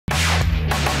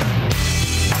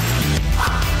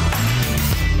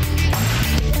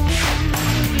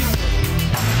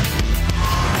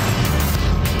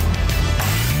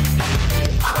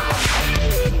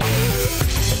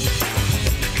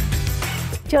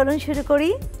চলুন শুরু করি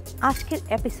আজকের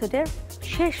এপিসোডের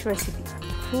শেষ রেসিপি।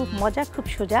 খুব মজা, খুব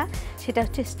সোজা, সেটা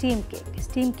হচ্ছে স্টিম কেক।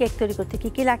 স্টিম কেক তৈরি করতে কী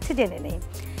কী লাগছে জেনে নেই।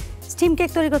 স্টিম কেক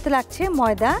তৈরি করতে লাগছে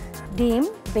ময়দা, ডিম,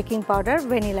 বেকিং পাউডার,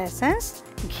 ভ্যানিলা এসেন্স,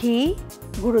 ঘি,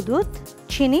 গুঁড়ো দুধ,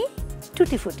 চিনি,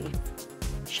 টুটি ফুটি।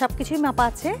 সব কিছুই মাপা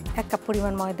আছে। 1 কাপ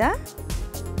পরিমাণ ময়দা,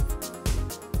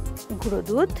 গুঁড়ো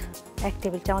দুধ 1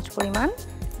 টেবিল চামচ পরিমাণ,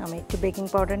 আমি একটু বেকিং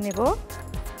পাউডার নেব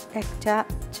 1 চা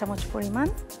চামচ পরিমাণ।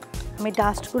 আমি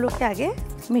ডাস্টগুলোকে আগে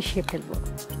মিশিয়ে ফেলব।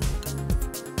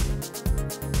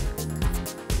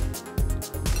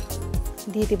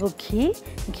 দিয়ে দেব ঘি।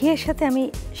 ঘিয়ের সাথে আমি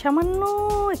সামান্য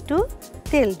একটু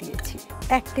তেল দিয়েছি।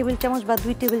 1 টেবিল চামচ বা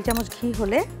 2 টেবিল চামচ ঘি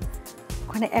হলে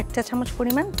ওখানে 1 চা চামচ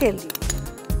পরিমাণ তেল দিই।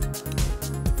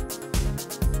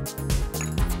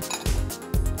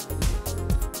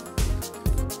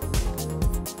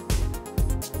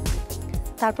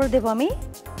 তারপর দেব আমি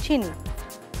চিনি,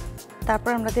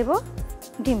 তারপর আমরা দেব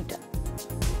ডিমটা।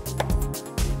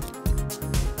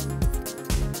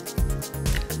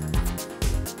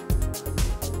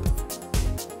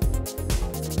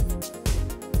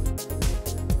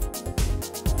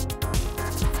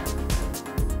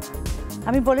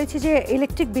 আমি বলেছি যে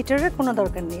ইলেকট্রিক বিটারের কোনো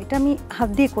দরকার নেই, এটা আমি হাত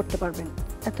দিয়ে করতে পারবেন,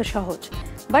 এত সহজ,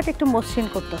 বাট একটু মসৃণ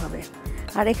করতে হবে।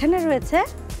 আর এখানে রয়েছে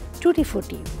টুটি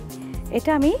ফুটি,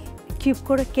 এটা আমি কিউব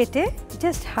করে কেটে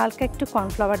জাস্ট হালকা একটু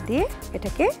কর্নফ্লাওয়ার দিয়ে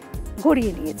এটাকে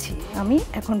গড়িয়ে নিয়েছি। আমি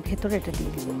এখন ভেতরে এটা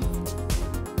দিয়ে দিব।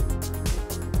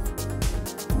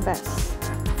 ব্যাস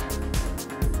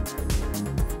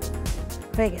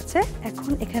হয়ে গেছে।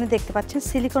 এখন এখানে দেখতে পাচ্ছেন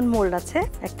সিলিকন মোল্ড আছে,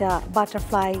 একটা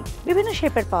বাটারফ্লাই, বিভিন্ন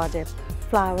শেপের পাওয়া যায়,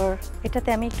 ফ্লাওয়ার। এটাতে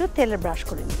আমি একটু তেলের ব্রাশ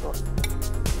করে নিব।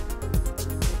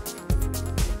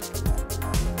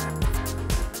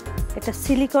 এটা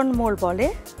সিলিকন মোল্ড বলে।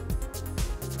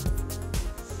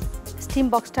 স্টিম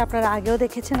বক্সটা আপনারা আগেও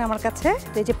দেখেছেন আমার কাছে,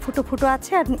 এই যে ফুটো ফুটো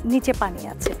আছে আর নিচে পানি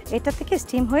আছে, এটা থেকে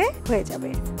স্টিম হয়ে যাবে।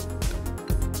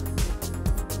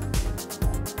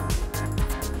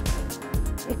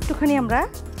 একটুখানি আমরা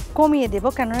কমিয়ে দেব,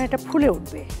 কেননা এটা ফুলে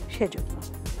উঠবে, সেজন্য।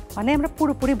 মানে আমরা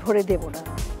পুরোপুরি ভরে দেব না।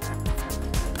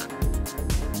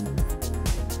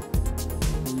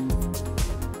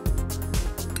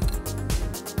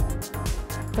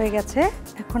 হয়ে গেছে।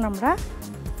 এখন আমরা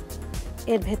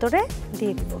এর ভেতরে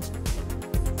দিয়ে দিব।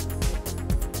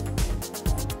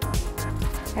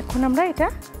 এখন আমরা এটা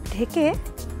ঢেকে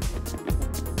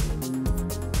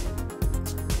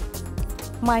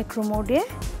মাইক্রো মোডে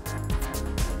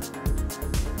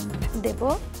দেব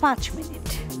 5 মিনিট।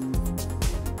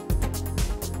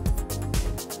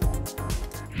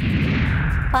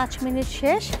 5 মিনিট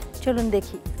শেষ। চলুন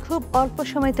দেখি। খুব অল্প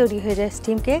সময় তৈরি হয়ে যায়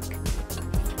স্টিম কেক।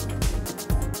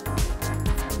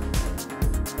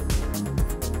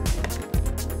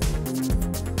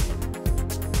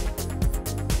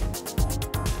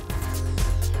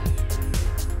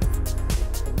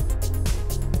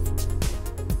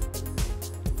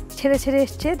 ছেড়ে ছেড়ে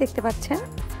এসছে, দেখতে পাচ্ছেন,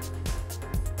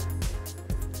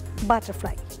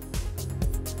 বাটারফ্লাই।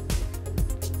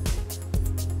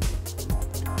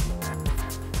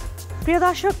 প্রিয়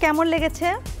দর্শক, কেমন লেগেছে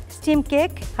স্টিম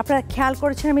কেক? আপনারা খেয়াল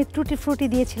করেছেন আমি টুটি ফ্রুটি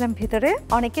দিয়েছিলাম ভিতরে।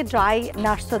 অনেকে ড্রাই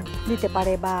নাটসও দিতে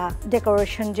পারে, বা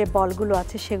ডেকোরেশন যে বলগুলো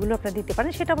আছে সেগুলো আপনারা দিতে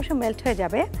পারেন, সেটা অবশ্য মেল্ট হয়ে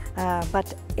যাবে। বাট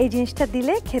এই জিনিসটা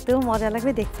দিলে খেতেও মজা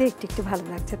লাগবে, দেখতে একটু একটু ভালো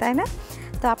লাগছে, তাই না?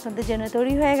 তো আপনাদের জন্য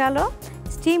তৈরি হয়ে গেল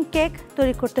স্টিম কেক।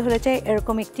 তৈরি করতে হলে চাই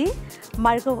এরকম একটি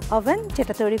মাইক্রোওয়েভ ওভেন,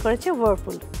 যেটা তৈরি করেছে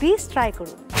Whirlpool। প্লিজ ট্রাই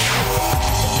করুন।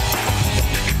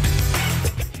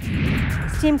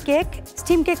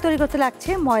 স্টিম কেক তৈরি করতে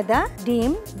লাগছে ময়দা,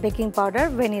 ডিম, বেকিং পাউডার,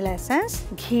 ভ্যানিলা এসেন্স,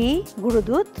 ঘি, গুঁড়ো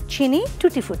দুধ, চিনি,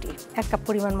 টুটি ফুটি। 1 কাপ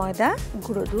পরিমাণ ময়দা,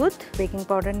 গুঁড়ো দুধ, বেকিং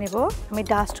পাউডার নেব। আমি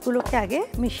ডাস্টগুলোকে আগে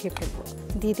মিশিয়ে ফেলবো।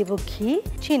 দিয়ে দেব ঘি,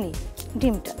 চিনি,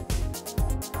 ডিমটা।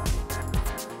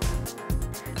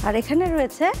 আর এখানে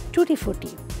রয়েছে টুটি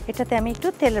ফুটি, এটাতে আমি একটু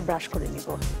তেলের ব্রাশ করে নিব।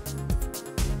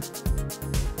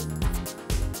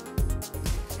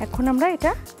 এখন আমরা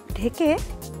এটা ঢেকে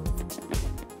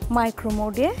মাইক্রো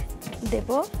মোডে দেব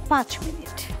 5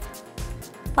 মিনিট।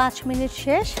 5 মিনিট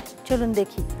শেষ। চলুন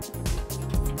দেখি।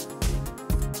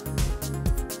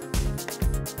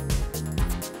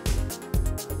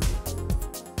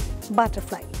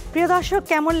 বাটারফ্লাই। প্রিয় দর্শক,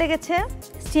 কেমন লেগেছে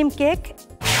স্টিম কেক?